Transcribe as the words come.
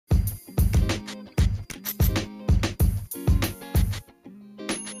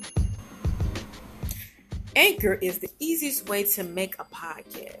Anchor is the easiest way to make a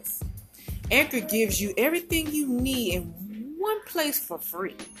podcast. Anchor gives you everything you need in one place for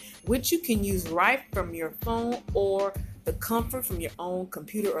free, which you can use right from your phone or the comfort from your own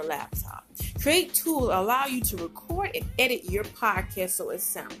computer or laptop. Create tools allow you to record and edit your podcast so it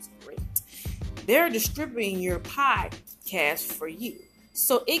sounds great. They're distributing your podcast for you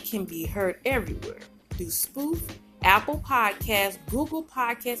so it can be heard everywhere through Spoof, Apple Podcasts, Google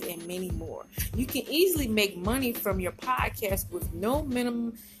Podcasts, and many more. You can easily make money from your podcast with no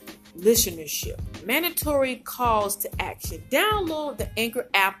minimum listenership. Mandatory calls to action. Download the Anchor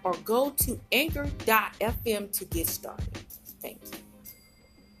app or go to anchor.fm to get started. Thank you.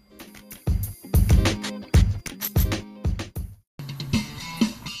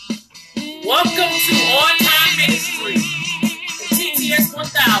 Welcome to On Time Ministry, the TTS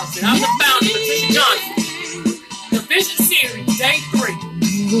 1000. I'm the founder, Patricia Johnson. The Vision Series, Day 3.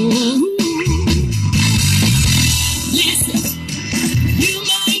 Listen, you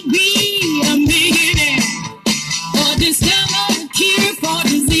might be a millionaire or discover a cure for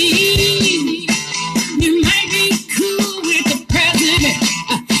disease. You might be cool with the president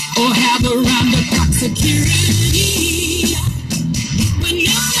or have around-the-clock security. But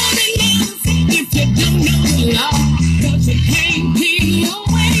none of it matters if you don't know the law, 'cause you can't pay your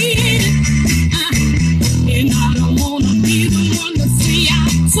way. And I don't wanna be the one to say I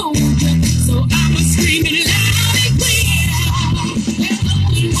told you, so I'ma scream it loud and clear. There's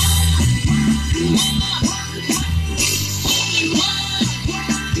only one.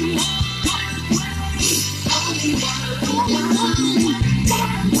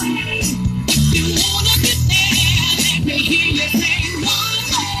 If you wanna get there, let me hear you say one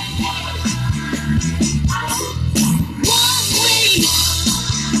way.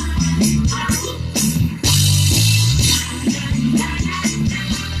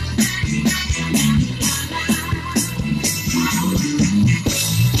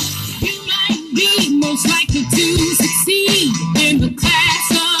 You might be most likely to succeed in the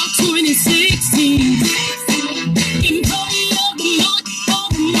class of 2016. Employee of the month or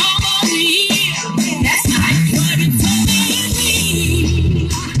the mom of the year. That's not what it's telling me.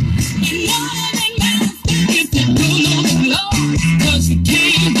 And none of it matters if you don't know the law, 'cause you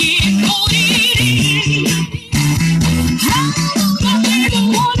can't get voted in. I don't really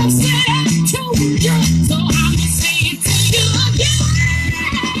wanna say I told you, so I'ma say it to you again.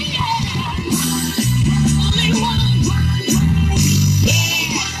 Only one way.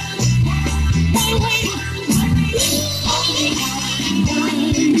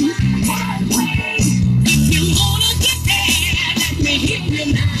 If you wanna get there, let me hear you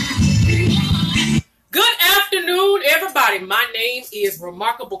now. Good afternoon, everybody. My name is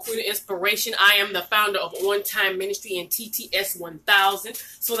Remarkable Queen of Inspiration. I am the founder of On Time Ministry and TTS 1000.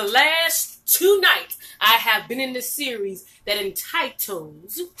 So the last 2 nights, I have been in this series that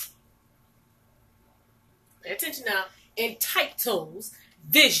entitles, pay attention now, entitles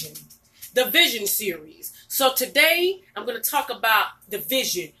Vision, the Vision series. So today, I'm going to talk about the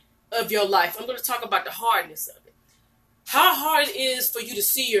vision of your life. I'm going to talk about the hardness of it. How hard it is for you to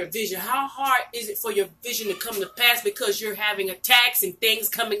see your vision. How hard is it for your vision to come to pass because you're having attacks and things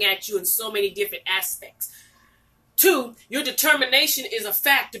coming at you in so many different aspects. 2, your determination is a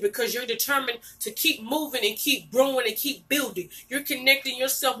factor because you're determined to keep moving and keep growing and keep building. You're connecting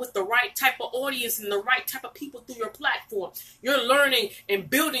yourself with the right type of audience and the right type of people through your platform. You're learning and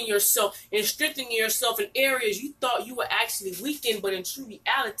building yourself and strengthening yourself in areas you thought you were actually weak in, but in true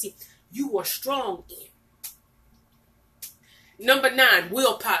reality, you were strong in. Number 9,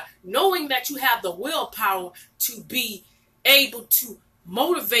 willpower. Knowing that you have the willpower to be able to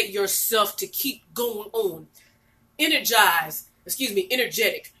motivate yourself to keep going on. Energetic.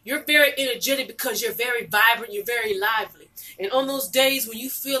 You're very energetic because you're very vibrant, you're very lively. And on those days when you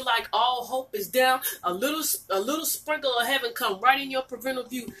feel like all hope is down, a little sprinkle of heaven come right in your parental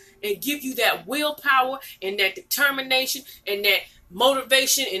view and give you that willpower and that determination and that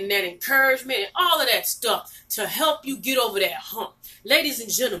motivation and that encouragement and all of that stuff to help you get over that hump. Ladies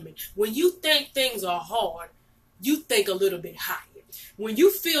and gentlemen, when you think things are hard, you think a little bit higher. When you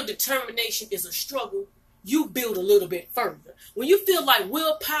feel determination is a struggle, you build a little bit further. When you feel like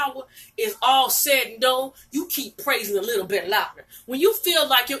willpower is all said and done, you keep praising a little bit louder. When you feel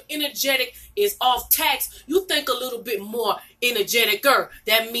like your energetic is off tax, you think a little bit more energeticer.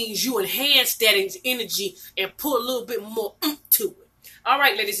 That means you enhance that energy and put a little bit more to it. All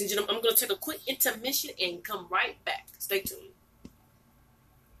right, ladies and gentlemen, I'm going to take a quick intermission and come right back. Stay tuned.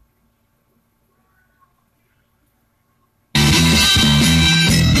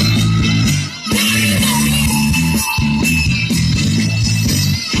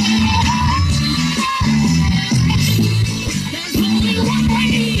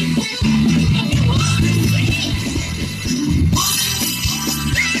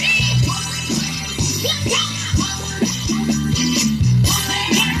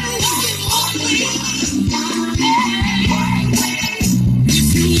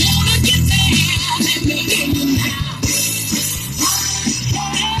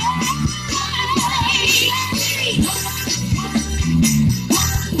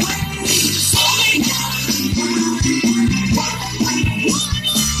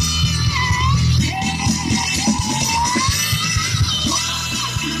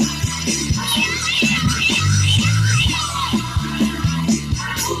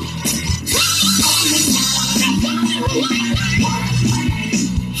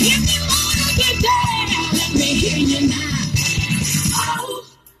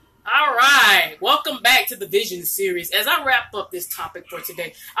 All right, welcome back to the Vision series. As I wrap up this topic for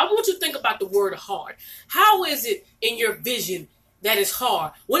today, I want you to think about the word hard. How is it in your vision that is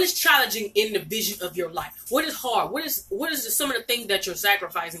hard? What is challenging in the vision of your life? What is hard? What is some of the things that you're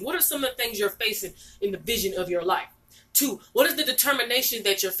sacrificing? What are some of the things you're facing in the vision of your life? 2, what is the determination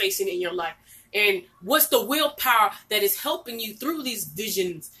that you're facing in your life? And what's the willpower that is helping you through these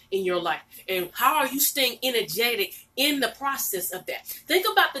visions in your life? And how are you staying energetic in the process of that? Think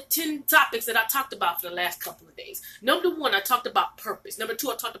about the 10 topics that I talked about for the last couple of days. Number 1, I talked about purpose. Number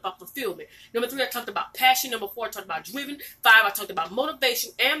 2, I talked about fulfillment. Number 3, I talked about passion. Number 4, I talked about driven. 5, I talked about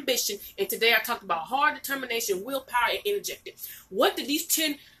motivation, ambition. And today I talked about hard, determination, willpower, and energetic. What did these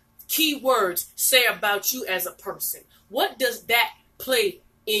 10 key words say about you as a person? What does that play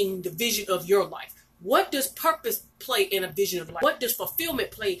in the vision of your life? What does purpose play in a vision of life? What does fulfillment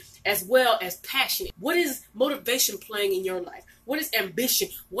play as well as passion? What is motivation playing in your life? What is ambition?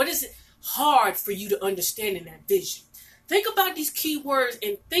 What is it hard for you to understand in that vision? Think about these key words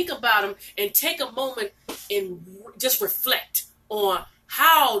and think about them and take a moment and just reflect on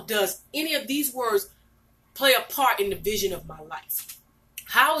how does any of these words play a part in the vision of my life?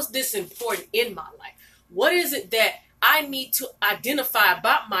 How is this important in my life? What is it that I need to identify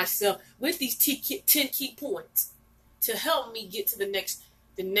about myself with these 10 key points to help me get to the next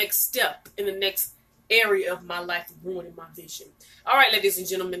step in the next area of my life of growing in my vision? All right, ladies and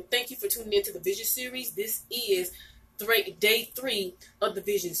gentlemen, thank you for tuning into the Vision series. This is day 3 of the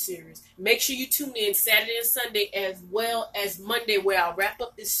Vision series. Make sure you tune in Saturday and Sunday as well as Monday, where I'll wrap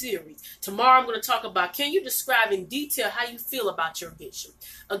up this series. Tomorrow I'm going to talk about, can you describe in detail how you feel about your vision?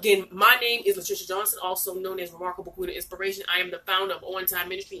 Again, my name is Latricia Johnson, also known as Remarkable Queen of Inspiration. I am the founder of On Time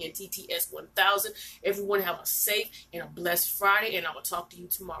Ministry and TTS 1000. Everyone have a safe and a blessed Friday, and I will talk to you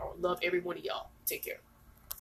tomorrow. Love every one of y'all. Take care.